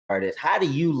artists. How do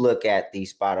you look at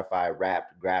these Spotify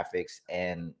Wrapped graphics?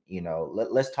 And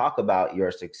let's talk about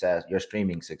your success, your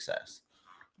streaming success.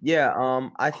 Yeah,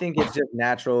 I think it's just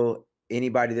natural.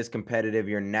 Anybody that's competitive,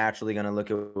 you're naturally gonna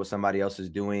look at what somebody else is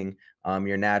doing.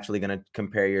 You're naturally gonna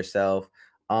compare yourself.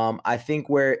 I think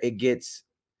where it gets,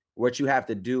 what you have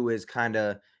to do is kind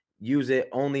of use it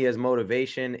only as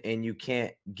motivation, and you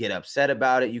can't get upset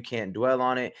about it. You can't dwell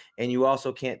on it, and you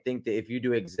also can't think that if you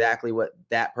do exactly what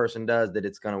that person does, that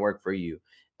it's gonna work for you.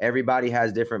 Everybody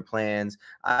has different plans.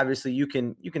 Obviously, you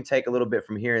can take a little bit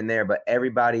from here and there, but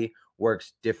everybody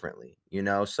works differently,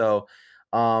 So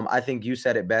I think you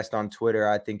said it best on Twitter.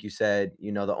 I think you said,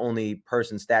 the only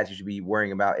person stats you should be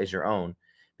worrying about is your own,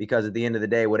 because at the end of the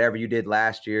day, whatever you did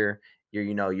last year,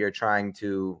 you're trying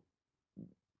to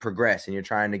progress, and you're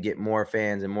trying to get more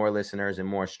fans and more listeners and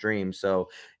more streams. So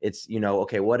it's,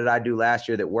 okay, what did I do last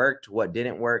year that worked? What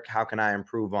didn't work? How can I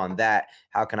improve on that?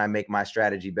 How can I make my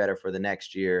strategy better for the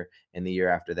next year and the year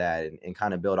after that, and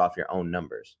kind of build off your own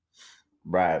numbers?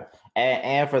 Right.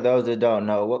 And for those that don't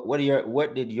know, what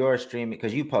did your streaming,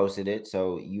 because you posted it,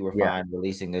 so you were Yeah. fine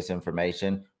releasing this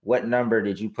information. What number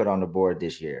did you put on the board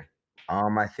this year?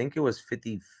 I think it was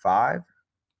 55. I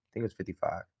think it was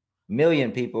 55.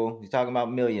 Million people. He's talking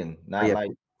about million, Oh not yeah,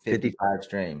 like 50. 55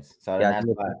 streams. So then Yeah, I that's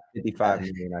think why. it's 55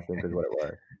 million, I think is what it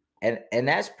was. And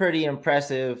that's pretty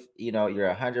impressive. You're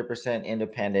 100%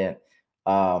 independent.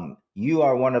 You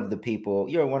are one of the people,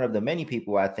 you're one of the many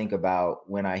people I think about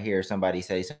when I hear somebody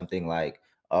say something like,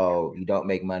 oh, you don't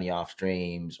make money off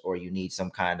streams, or you need some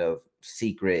kind of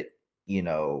secret,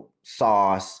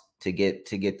 sauce to get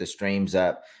the streams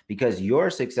up, because your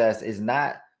success is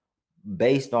not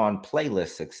based on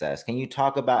playlist success. Can you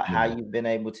talk about how Yeah. you've been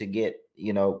able to get,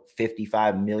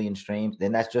 55 million streams?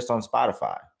 Then that's just on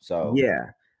Spotify. So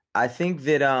Yeah. I think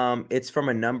that it's from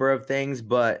a number of things,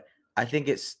 but I think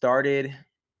it started,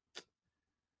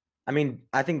 I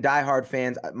think diehard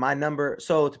fans, my number,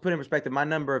 so to put in perspective, my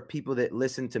number of people that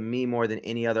listened to me more than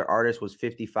any other artist was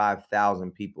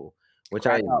 55,000 people, which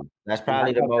I crazy. thought, That's I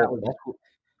probably the thought that most. was,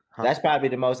 huh? That's probably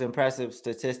the most impressive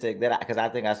statistic that because I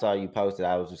think I saw you posted.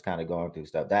 I was just kind of going through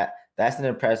stuff. That's an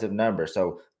impressive number.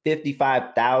 So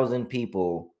 55,000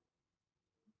 people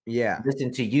Yeah,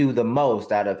 listen to you the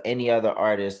most out of any other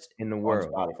artist in the on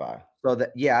world. Spotify. So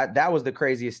that was the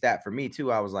craziest stat for me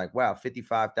too. I was like, wow,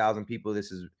 55,000 people.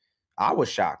 I was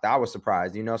shocked. I was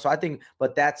surprised, So I think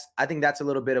that's a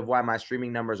little bit of why my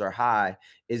streaming numbers are high,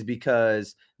 is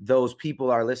because those people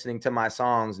are listening to my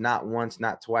songs not once,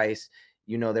 not twice.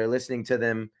 They're listening to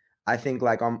them. I think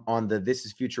like on the This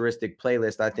Is Futuristic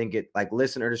playlist, I think it like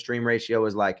listener to stream ratio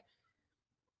is like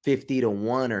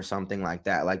 50-1 or something like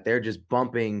that. Like they're just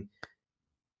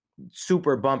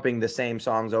super bumping the same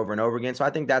songs over and over again. So I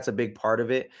think that's a big part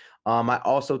of it. I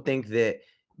also think that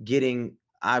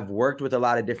I've worked with a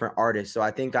lot of different artists, so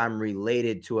I think I'm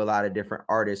related to a lot of different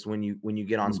artists when you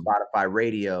get on Spotify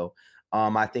radio.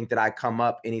 I think that I come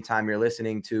up anytime you're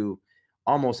listening to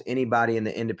almost anybody in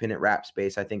the independent rap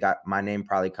space. I think my name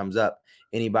probably comes up.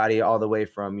 Anybody all the way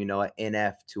from, an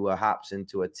NF to a Hopsin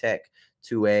to a Tech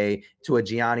to a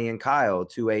Gianni and Kyle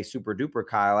to a Super Duper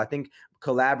Kyle. I think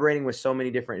collaborating with so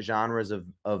many different genres of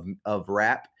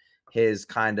rap has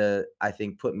kind of, I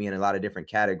think, put me in a lot of different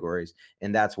categories,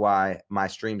 and that's why my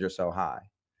streams are so high.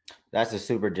 That's a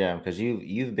super gem, because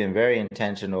you've been very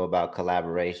intentional about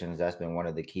collaborations. That's been one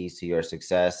of the keys to your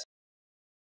success.